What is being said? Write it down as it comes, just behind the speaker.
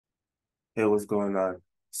Hey, what's going on?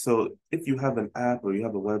 So if you have an app or you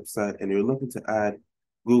have a website and you're looking to add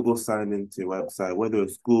Google sign in to your website, whether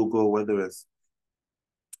it's Google, whether it's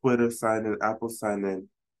Twitter sign in, Apple sign in,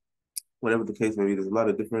 whatever the case may be, there's a lot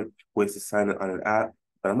of different ways to sign in on an app.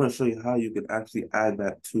 But I'm going to show you how you can actually add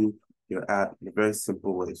that to your app in a very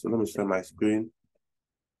simple way. So let me share my screen.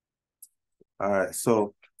 All right,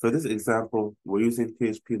 so for this example, we're using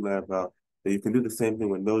PHP Laravel, but you can do the same thing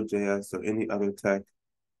with Node.js or any other tech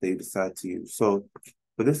that you decide to use. So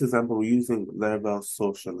for this example, we're using Laravel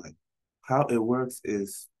Socialite. How it works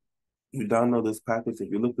is you download this package.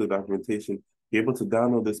 If you look at the documentation, you're able to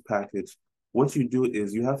download this package. What you do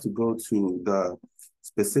is you have to go to the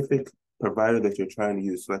specific provider that you're trying to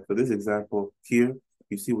use. So like for this example here,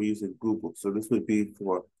 you see we're using Google. So this would be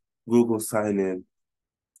for Google sign in.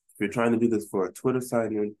 If you're trying to do this for a Twitter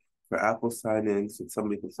sign in, for Apple sign in, so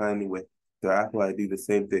somebody can sign in with their Apple ID, the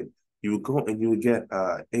same thing. You would go and you would get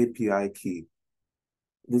API key.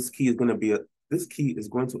 This key is going to be this key is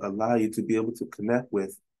going to allow you to be able to connect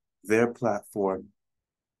with their platform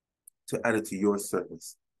to add it to your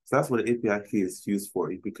service. So that's what an API key is used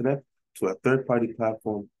for. You can connect to a third-party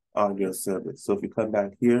platform on your service. So if you come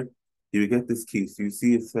back here, you get this key. So you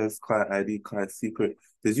see it says client ID, client secret.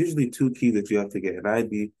 There's usually two keys that you have to get, an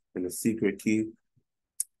ID and a secret key.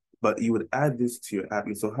 But you would add this to your app.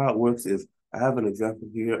 And so how it works is, I have an example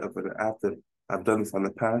here of an app that I've done this on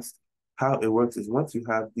the past. How it works is once you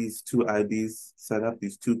have these two IDs set up,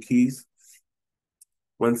 these two keys,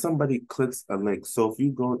 when somebody clicks a link, so if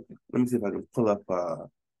you go, let me see if I can pull up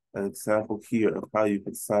an example here of how you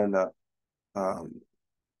can sign up.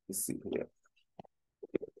 Let's see here.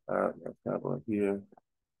 I have one here.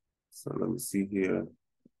 So let me see here.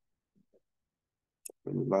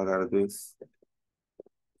 Let me log out of this.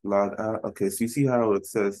 Log out. Okay, so you see how it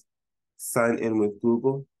says sign in with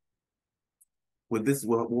Google? With this,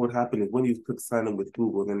 what would happen is when you click sign in with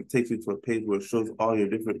Google, then it takes you to a page where it shows all your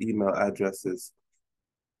different email addresses,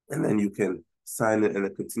 and then you can sign in and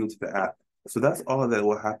then continue to the app. So that's all that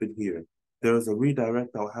will happen here. There is a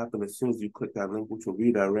redirect that will happen as soon as you click that link, which will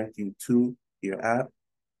redirect you to your app.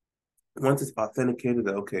 Once it's authenticated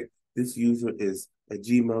that, okay, this user is a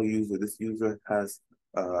Gmail user, this user has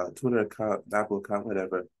a Twitter account, Apple account,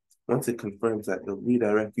 whatever. Once it confirms that, it'll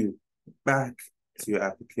redirect you back to your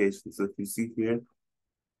application. So if you see here,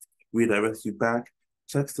 redirects you back,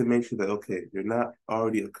 checks to make sure that, okay, you're not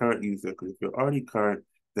already a current user, because if you're already current,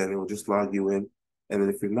 then it will just log you in. And then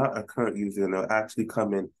if you're not a current user, then it'll actually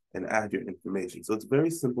come in and add your information. So it's very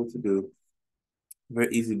simple to do,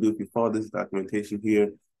 very easy to do if you follow this documentation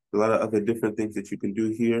here. A lot of other different things that you can do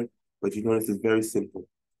here, but you notice it's very simple.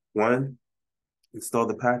 One, install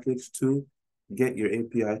the package. Two, get your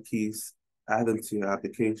API keys, add them to your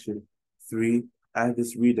application. Three, add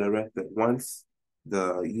this redirect that once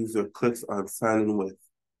the user clicks on sign in with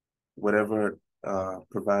whatever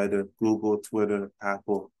provider, Google, Twitter,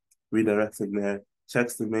 Apple, redirects in there,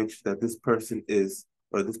 checks to make sure that this person is,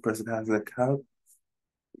 or this person has an account,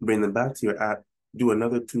 bring them back to your app, do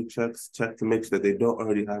another two checks, check to make sure that they don't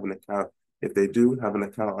already have an account. If they do have an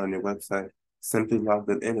account on your website, simply log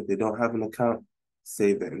them in. If they don't have an account,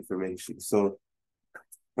 save that information. So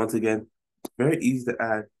once again, very easy to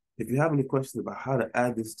add. If you have any questions about how to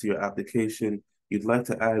add this to your application, you'd like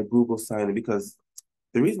to add Google sign in, because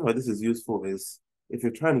the reason why this is useful is if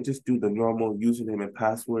you're trying to just do the normal username and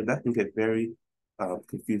password, that can get very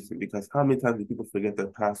confusing, because how many times do people forget their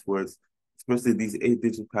passwords, especially these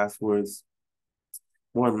 8-digit passwords?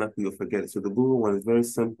 More than likely you'll forget it. So the Google one is very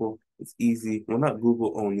simple. It's easy. Well, not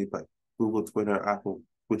Google only, but Google, Twitter, Apple,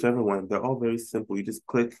 whichever one. They're all very simple. You just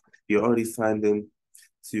click, you're already signed in,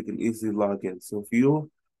 so you can easily log in. So if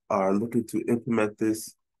you are looking to implement this,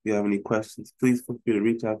 if you have any questions, please feel free to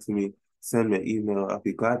reach out to me, send me an email. I'll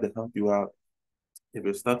be glad to help you out. If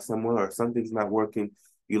you're stuck somewhere or something's not working,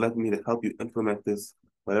 you'd like me to help you implement this,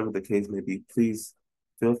 whatever the case may be, please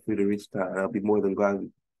feel free to reach out and I'll be more than glad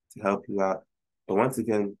to help you out. But once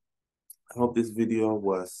again, I hope this video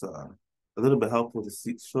was a little bit helpful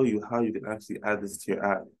to show you how you can actually add this to your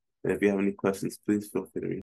app. And if you have any questions, please feel free to reach out.